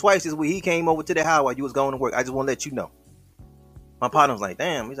been over here twice this week. He came over to the house while you was going to work. I just want to let you know. My partner was like,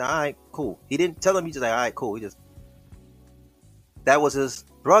 damn. He's like, all right, cool. He didn't tell him. He just like, all right, cool. That was his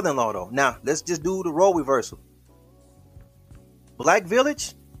brother-in-law, though. Now, let's just do the role reversal. Black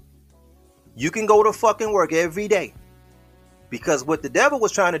Village, you can go to fucking work every day. Because what the devil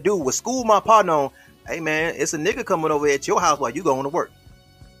was trying to do was school my partner on, hey, man, it's a nigga coming over at your house while you going to work.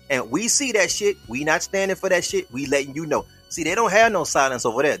 And we see that shit. We not standing for that shit. We letting you know. See, they don't have no silence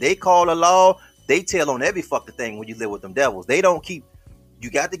over there. They call the law. They tell on every fucking thing when you live with them devils. They don't keep.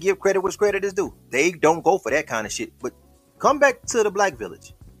 You got to give credit where credit is due. They don't go for that kind of shit. But come back to the Black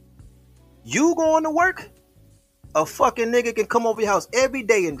Village. You going to work? A fucking nigga can come over your house every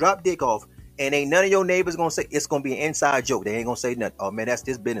day and drop dick off. And ain't none of your neighbors gonna say it's gonna be an inside joke. They ain't gonna say nothing. Oh man, that's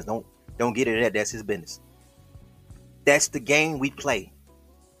his business. Don't get into that. That's his business. That's the game we play.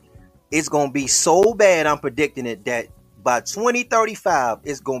 It's gonna be so bad, I'm predicting it, that by 2035,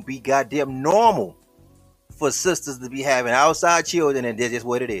 it's gonna be goddamn normal for sisters to be having outside children, and that's just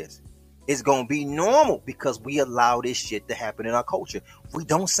what it is. It's gonna be normal because we allow this shit to happen in our culture. We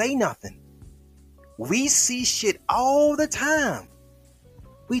don't say nothing. We see shit all the time.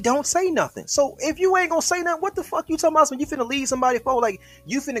 We don't say nothing. So if you ain't gonna say nothing, what the fuck you talking about? When you finna leave somebody for? Like,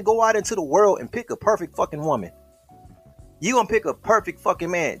 you finna go out into the world and pick a perfect fucking woman. You gonna pick a perfect fucking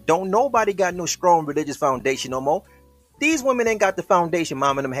man. Don't nobody got no strong religious foundation no more. These women ain't got the foundation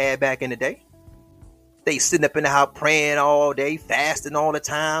mama and them had back in the day. They sitting up in the house praying all day, fasting all the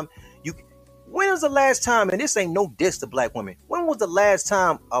time. When was the last time, and this ain't no diss to black women, when was the last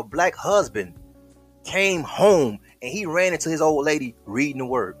time a black husband came home and he ran into his old lady reading the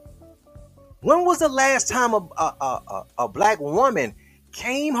word? When was the last time a black woman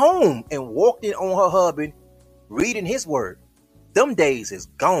came home and walked in on her husband reading his word. Them days is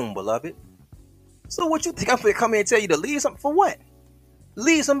gone, beloved. So what you think I'm gonna come in and tell you to leave something for what?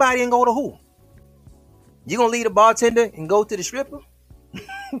 Leave somebody and go to who? You gonna leave the bartender and go to the stripper?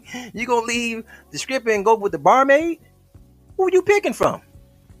 You gonna leave the stripper and go with the barmaid? Who you picking from?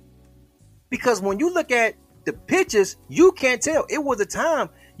 Because when you look at the pictures, you can't tell. It was a time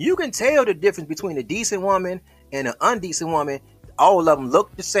you can tell the difference between a decent woman and an undecent woman. All of them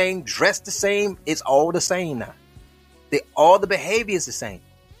look the same, dress the same. It's all the same now. All the behavior is the same.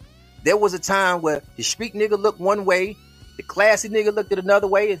 There was a time where the street nigga looked one way, the classy nigga looked at another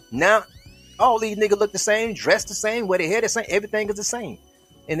way, and now all these niggas look the same, dress the same, wear their hair the same, everything is the same.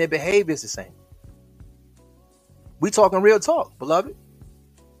 And their behavior is the same. We talking real talk, beloved.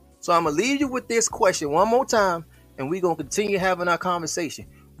 So I'm going to leave you with this question one more time, and we're going to continue having our conversation.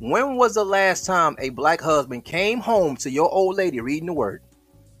 When was the last time a black husband came home to your old lady reading the word?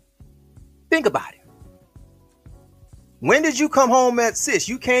 Think about it. When did you come home at, sis?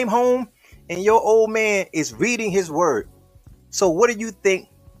 You came home and your old man is reading his word. So what do you think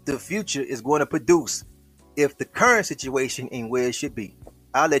the future is going to produce if the current situation ain't where it should be?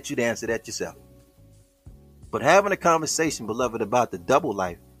 I'll let you answer that yourself. But having a conversation, beloved, about the double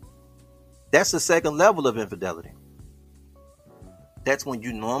life, that's the second level of infidelity. That's when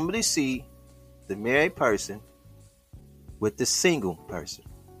you normally see the married person with the single person.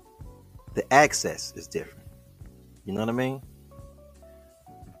 The access is different. You know what I mean?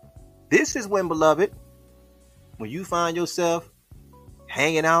 This is when, beloved, when you find yourself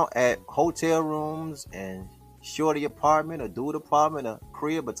hanging out at hotel rooms and shorty apartment or dude apartment or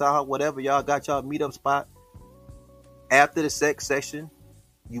crib or Tahoe, whatever y'all got y'all meet up spot, after the sex session,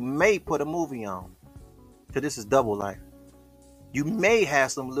 you may put a movie on. Because this is double life. You may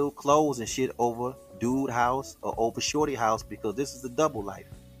have some little clothes and shit over dude house or over shorty house because this is the double life.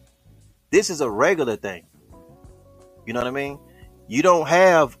 This is a regular thing. You know what I mean? You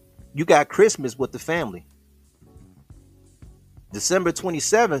got Christmas with the family. December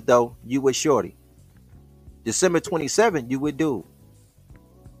 27th, though, you with shorty. December 27th, you with dude.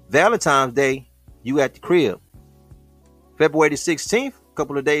 Valentine's Day, you at the crib. February the 16th, a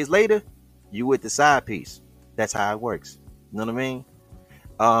couple of days later, you with the side piece. That's how it works. You know what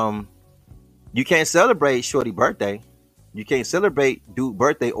I mean? You can't celebrate shorty birthday. You can't celebrate dude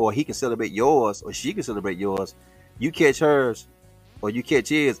birthday, or he can celebrate yours, or she can celebrate yours. You catch hers, or you catch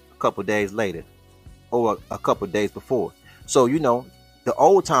his a couple days later, or a couple days before. So, you know, the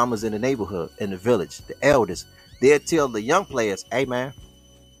old timers in the neighborhood, in the village, the elders, they'll tell the young players, hey man,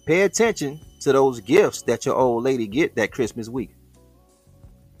 pay attention to those gifts that your old lady get that Christmas week.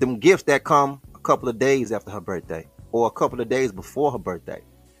 Them gifts that come a couple of days after her birthday, or a couple of days before her birthday.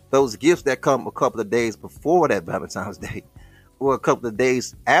 Those gifts that come a couple of days before that Valentine's Day, or a couple of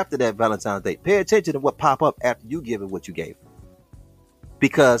days after that Valentine's Day. Pay attention to what pop up after you give it what you gave.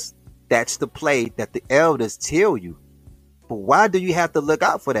 Because that's the play that the elders tell you. But why do you have to look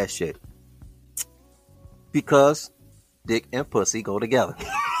out for that shit? Because dick and pussy go together.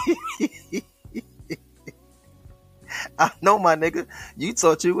 I know, my nigga. You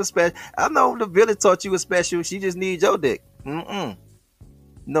thought you was special. I know the village thought you was special. She just needs your dick.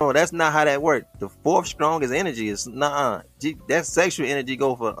 No, that's not how that works. The fourth strongest energy is that sexual energy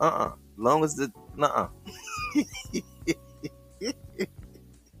go for long as the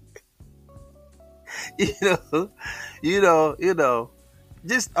you know.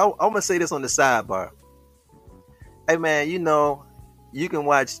 Just I'm gonna say this on the sidebar. Hey man, you can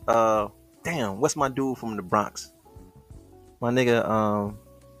watch what's my dude from the Bronx? My nigga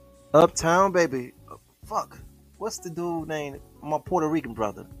Uptown Baby. Fuck. What's the dude name? My Puerto Rican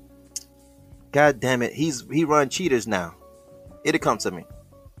brother. God damn it. He run Cheaters now. It'll come to me.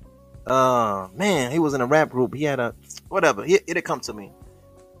 Man, he was in a rap group. He had a whatever. It'll come to me.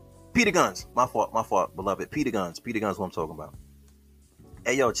 Peter Guns. My fault, beloved. Peter Guns. Peter Guns what I'm talking about.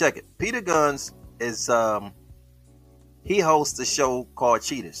 Hey yo, check it. Peter Guns is he hosts a show called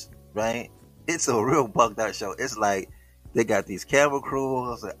Cheaters, right? It's a real bugged out show. It's like they got these camera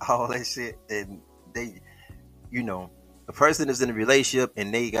crews and all that shit, and they, the person is in a relationship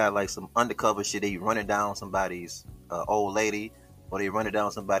and they got like some undercover shit. They running down somebody's old lady, or they running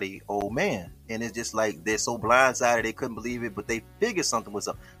down somebody's old man, and it's just like they're so blindsided they couldn't believe it, but they figured something was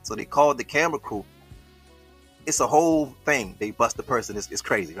up, so they called the camera crew. It's a whole thing. They bust the person. It's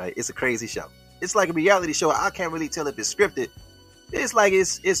crazy, right? It's a crazy show. It's like a reality show. I can't really tell if it's scripted. It's like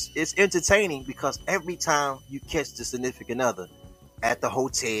it's entertaining, because every time you catch the significant other at the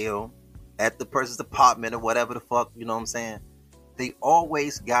hotel, at the person's apartment, or whatever the fuck, you know what I'm saying? They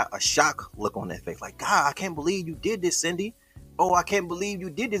always got a shock look on their face. Like, God, I can't believe you did this, Cindy. oh, I can't believe you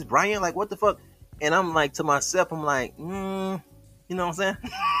did this, Brian. Like, what the fuck? And I'm like, to myself, I'm like, you know what I'm saying?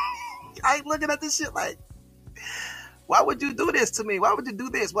 I ain't looking at this shit like, why would you do this to me? Why would you do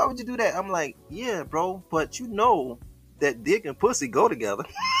this? Why would you do that? I'm like, yeah, bro, but you know that dick and pussy go together.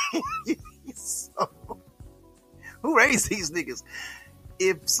 So, who raised these niggas?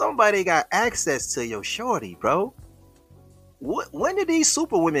 If somebody got access to your shorty, bro, when did these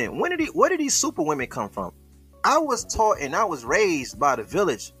super women, where did these super women come from? I was taught and I was raised by the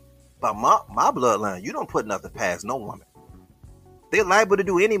village, by my bloodline. You don't put nothing past no woman. They're liable to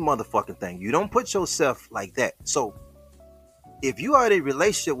do any motherfucking thing. You don't put yourself like that. So if you are in a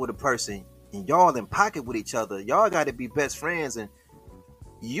relationship with a person and y'all in pocket with each other, y'all got to be best friends, and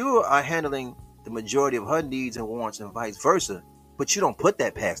you are handling the majority of her needs and wants and vice versa, but you don't put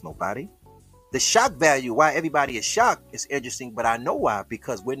that past nobody. The shock value, why everybody is shocked, is interesting, but I know why,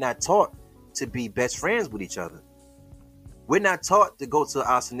 because we're not taught to be best friends with each other. We're not taught to go to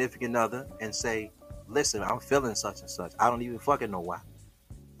our significant other and say, listen, I'm feeling such and such. I don't even fucking know why,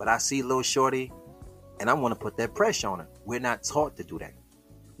 but I see little shorty and I want to put that pressure on her. We're not taught to do that.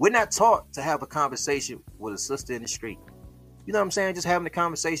 We're not taught to have a conversation with a sister in the street. You know what I'm saying? Just having a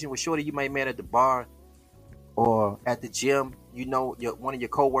conversation with shorty you might met at the bar or at the gym. You know, one of your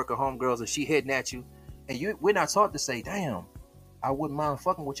co-worker homegirls, and she hitting at you, and we're not taught to say, damn, I wouldn't mind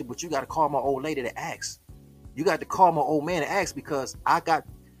fucking with you, but you got to call my old lady to ask. You got to call my old man to ask, because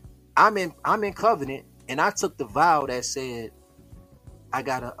I'm in covenant, and I took the vow that said I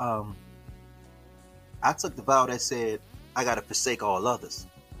gotta forsake all others.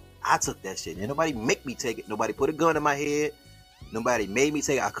 I took that shit, and nobody make me take it. Nobody put a gun in my head. Nobody made me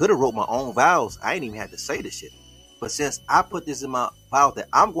take it. I could have wrote my own vows. I ain't even had to say this shit. But since I put this in my vow that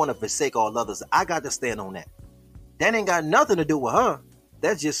I'm going to forsake all others, I got to stand on that. That ain't got nothing to do with her.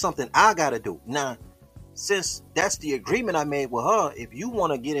 That's just something I got to do. Now, since that's the agreement I made with her, if you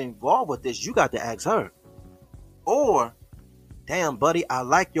want to get involved with this, you got to ask her. Or, damn, buddy, I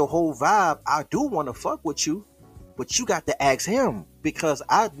like your whole vibe. I do want to fuck with you, but you got to ask him, because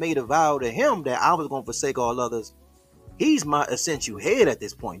I made a vow to him that I was going to forsake all others. He's my essential head at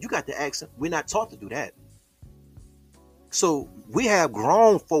this point. You got to ask him. We're not taught to do that. So we have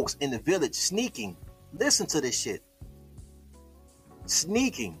grown folks in the village sneaking. Listen to this shit.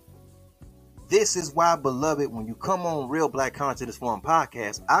 Sneaking. This is why, beloved, when you come on Real Black Consciousness Forum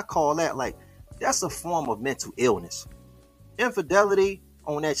podcast, I call that like, that's a form of mental illness. Infidelity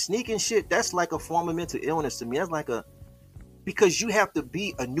on that sneaking shit, that's like a form of mental illness to me. That's like because you have to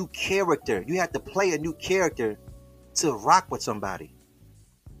be a new character. You have to play a new character to rock with somebody.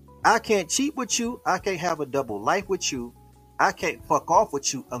 I can't cheat with you. I can't have a double life with you. I can't fuck off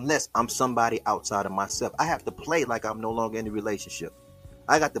with you unless I'm somebody outside of myself. I have to play like I'm no longer in a relationship.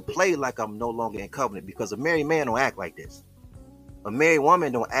 I got to play like I'm no longer in covenant, because a married man don't act like this. A married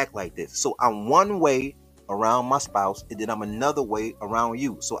woman don't act like this. So I'm one way around my spouse, and then I'm another way around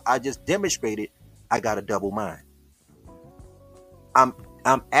you. So I just demonstrated I got a double mind. I'm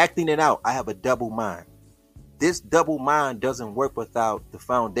acting it out. I have a double mind. This double mind doesn't work without the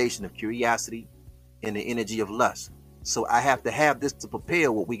foundation of curiosity and the energy of lust. So I have to have this to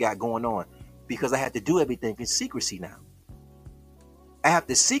prepare what we got going on, because I have to do everything in secrecy now. I have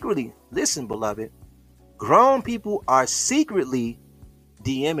to secretly, listen, beloved, grown people are secretly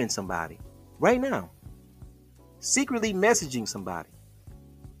DMing somebody right now, secretly messaging somebody,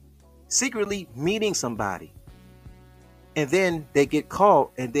 secretly meeting somebody, and then they get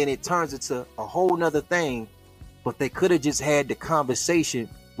caught, and then it turns into a whole nother thing. But they could have just had the conversation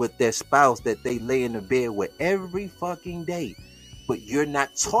with their spouse that they lay in the bed with every fucking day. But you're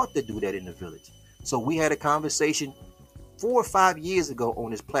not taught to do that in the village. So we had a conversation 4 or 5 years ago on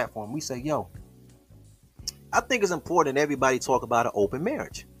this platform. We say, yo, I think it's important everybody talk about an open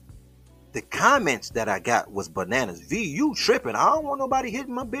marriage. The comments that I got was bananas. V, you tripping. I don't want nobody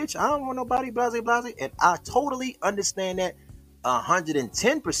hitting my bitch. I don't want nobody blase blase. And I totally understand that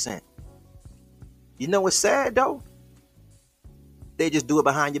 110%. You know what's sad though? They just do it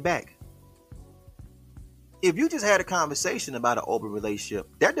behind your back. If you just had a conversation about an open relationship,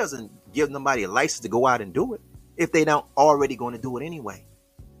 that doesn't give nobody a license to go out and do it if they don't already going to do it anyway.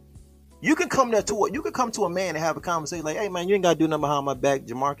 You can come to a man and have a conversation like, hey man, you ain't got to do nothing behind my back,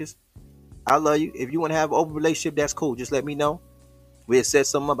 Jamarcus. I love you. If you want to have an open relationship, that's cool. Just let me know. We'll set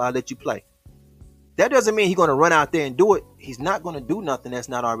something up. I'll let you play. That doesn't mean he's going to run out there and do it. He's not going to do nothing that's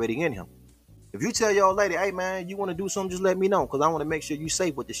not already in him. If you tell your old lady, hey man, you want to do something, just let me know, because I want to make sure you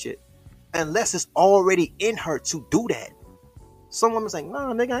safe with the shit. Unless it's already in her to do that. Some women's like,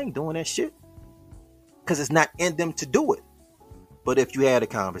 nah, nigga, I ain't doing that shit. Because it's not in them to do it. But if you had a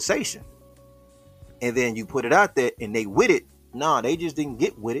conversation, and then you put it out there, and they with it, Nah, they just didn't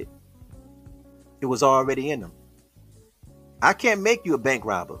get with it. It was already in them. I can't make you a bank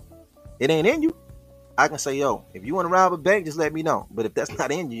robber. It ain't in you. I can say, yo, if you want to rob a bank, just let me know. But if that's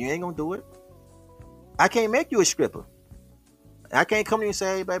not in you, you ain't gonna do it. I can't make you a stripper. I can't come to you and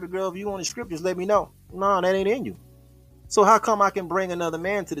say, hey, baby girl, if you want to strip, just let me know. No, that ain't in you. So how come I can bring another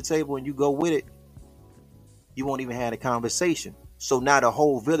man to the table and you go with it? You won't even have a conversation. So now the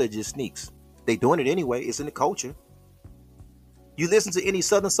whole village is sneaks. They doing it anyway. It's in the culture. You listen to any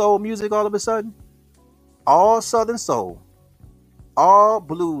Southern soul music all of a sudden? All Southern soul. All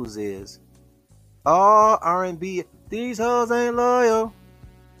blues is. All R&B. These hoes ain't loyal.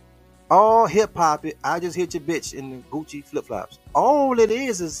 All hip hop. I just hit your bitch in the Gucci flip flops. All it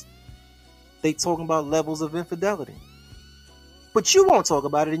is they talking about levels of infidelity. But you won't talk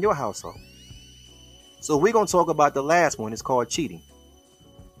about it in your household. So we're going to talk about the last one. It's called cheating.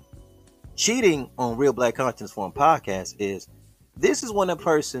 Cheating on Real Black Conscience Forum podcast is, this is when a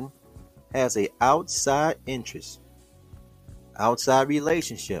person has a outside interest, outside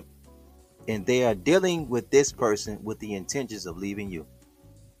relationship, and they are dealing with this person with the intentions of leaving you.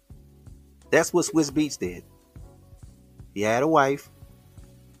 That's what Swiss Beats did. He had a wife.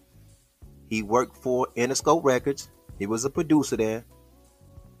 He worked for Interscope Records. He was a producer there.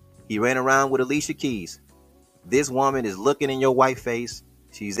 He ran around with Alicia Keys. This woman is looking in your white face.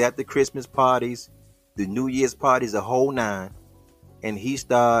 She's at the Christmas parties, the New Year's parties, the whole nine. And he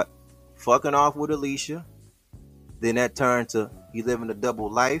started fucking off with Alicia. Then that turned to he living a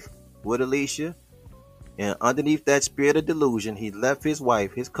double life with Alicia. And underneath that spirit of delusion, he left his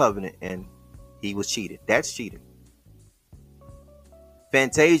wife, his covenant, and he was cheated. That's cheating.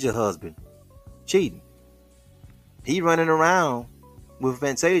 Fantasia husband, cheating. He running around with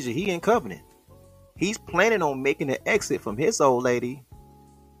Fantasia. He in covenant. He's planning on making an exit from his old lady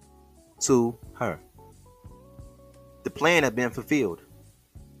to her. The plan had been fulfilled.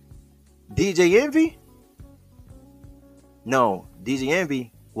 DJ Envy? No, DJ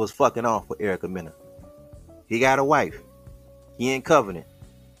Envy was fucking off with Erica Mena. He got a wife. He in covenant.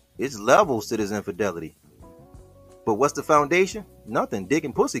 It's levels to this infidelity. But what's the foundation? Nothing. Dick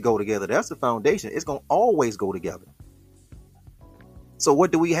and pussy go together. That's the foundation. It's going to always go together. So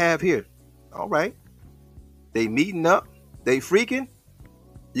what do we have here? All right. They meeting up. They freaking.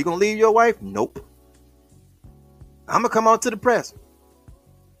 You going to leave your wife? Nope. I'm going to come out to the press.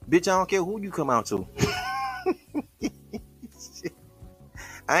 Bitch, I don't care who you come out to.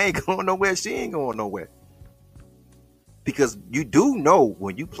 I ain't going nowhere. She ain't going nowhere. Because you do know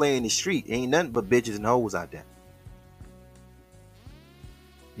when you play in the street, ain't nothing but bitches and hoes out there.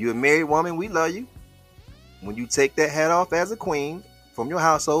 You a married woman, we love you. When you take that hat off as a queen from your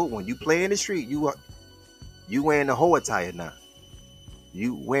household, when you play in the street, you wearing the hoe attire now.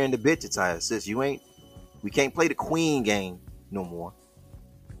 You wearing the bitch attire, sis. We can't play the queen game no more.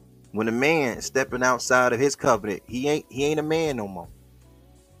 When a man is stepping outside of his covenant, he ain't a man no more.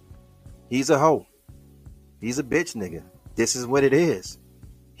 He's a hoe. He's a bitch nigga. This is what it is.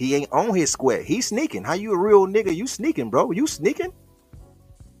 He ain't on his square. He's sneaking. How you a real nigga? You sneaking, bro. You sneaking?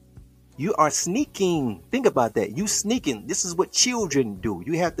 You are sneaking. Think about that. You sneaking. This is what children do.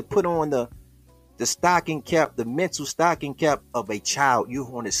 You have to put on the stocking cap, the mental stocking cap of a child. You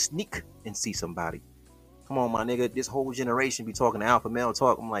want to sneak and see somebody. Come on, my nigga. This whole generation be talking alpha male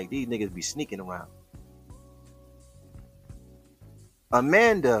talk. I'm like, these niggas be sneaking around.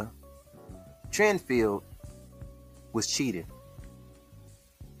 Amanda Trenfield was cheated.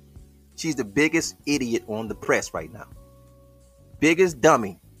 She's the biggest idiot on the press right now. Biggest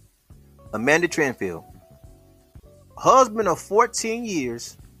dummy. Amanda Trenfield. Husband of 14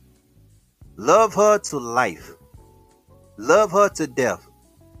 years. Love her to life. Love her to death.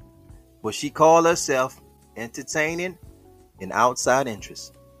 But she called herself entertaining and outside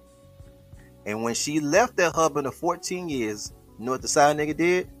interest. And when she left that husband of 14 years, you know what the side nigga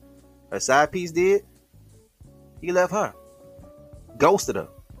did? Her side piece did? He left her. Ghosted her.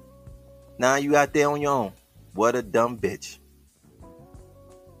 Now you out there on your own. What a dumb bitch.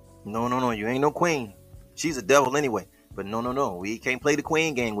 No. You ain't no queen. She's a devil anyway. But no. We can't play the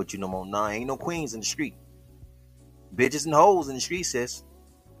queen game with you no more. Nah, ain't no queens in the street. Bitches and hoes in the street, sis.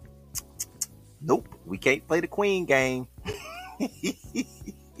 Nope. We can't play the queen game.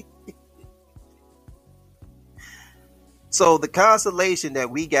 So the consolation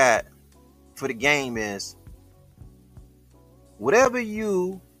that we got for the game is, whatever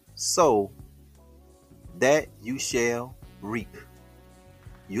you sow, that you shall reap.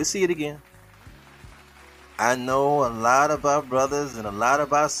 You'll see it again. I know a lot of our brothers and a lot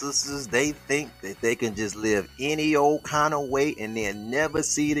of our sisters, they think that they can just live any old kind of way and they'll never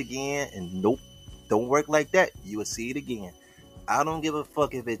see it again. And nope, don't work like that. You will see it again. I don't give a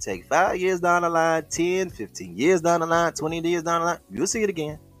fuck if it take 5 years down the line, 10, 15 years down the line, 20 years down the line. You'll see it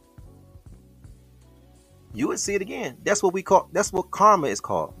again. You will see it again. That's what karma is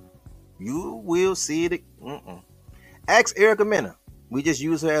called. You will see it. Ask Erica Mena. We just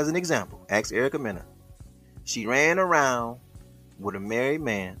use her as an example. Ask Erica Mena. She ran around with a married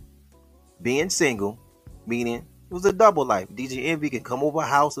man, being single, meaning it was a double life. DJ Envy can come over her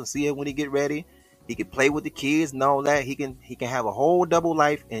house and see her when he get ready. He can play with the kids and all that. He can have a whole double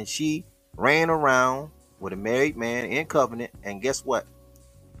life. And she ran around with a married man in covenant. And guess what?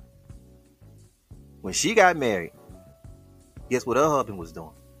 When she got married, guess what her husband was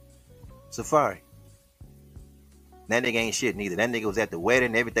doing? Safari. That nigga ain't shit neither. That nigga was at the wedding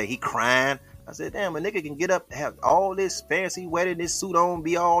and everything. He crying. I said, damn, a nigga can get up, have all this fancy wedding, this suit on,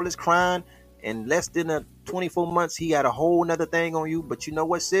 be all this crying. In less than 24 months, he got a whole nother thing on you. But you know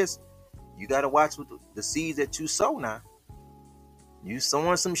what, sis? You got to watch with the seeds that you sow now. You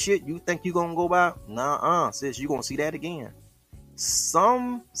sowing some shit you think you going to go by? Nah, sis, you going to see that again.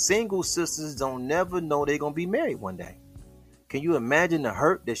 Some single sisters don't never know they're going to be married one day. Can you imagine the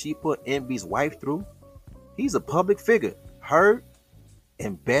hurt that she put Envy's wife through? He's a public figure. Hurt,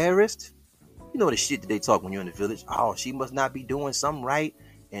 embarrassed. You know the shit that they talk when you're in the village. Oh, she must not be doing something right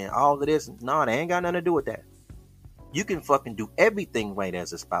and all of this. No, they ain't got nothing to do with that. You can fucking do everything right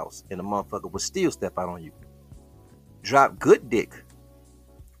as a spouse and a motherfucker will still step out on you. Drop good dick.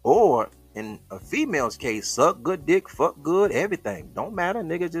 Or in a female's case, suck good dick, fuck good, everything. Don't matter.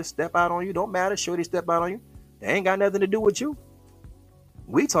 Niggas just step out on you. Don't matter. Shorty step out on you. They ain't got nothing to do with you.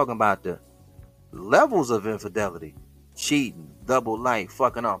 We talking about the levels of infidelity. Cheating, double life,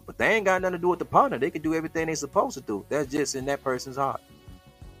 fucking off. But they ain't got nothing to do with the partner. They can do everything they supposed to do. That's just in that person's heart.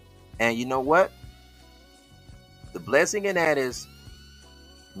 And you know what? The blessing in that is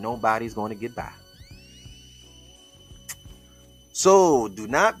nobody's going to get by. So do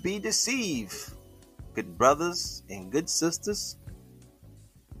not be deceived, good brothers and good sisters.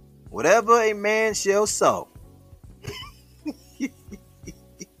 Whatever a man shall sow,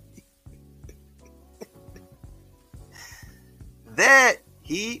 that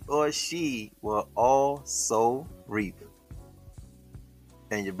he or she will also reap.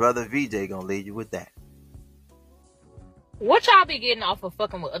 And your brother VJ gonna lead you with that. What y'all be getting off of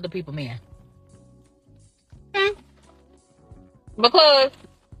fucking with other people, man? Because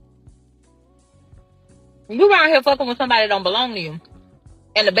you around here fucking with somebody that don't belong to you.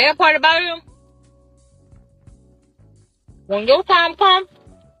 And the bad part about it, when your time comes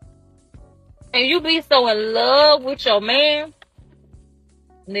and you be so in love with your man,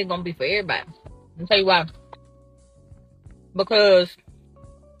 it's gonna be for everybody. I'll tell you why. Because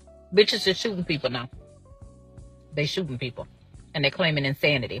bitches are shooting people now. They shooting people. And they're claiming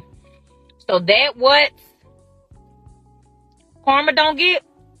insanity. So that what karma don't get,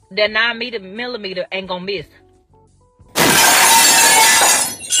 that 9mm ain't gonna miss.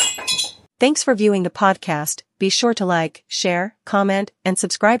 Thanks for viewing the podcast. Be sure to like, share, comment, and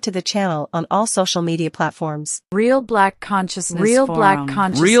subscribe to the channel on all social media platforms. Real Black Consciousness Real Forum. Black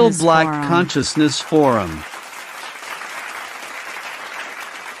Consciousness Real Black Forum. Consciousness Forum.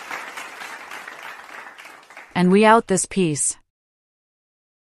 And we out this piece.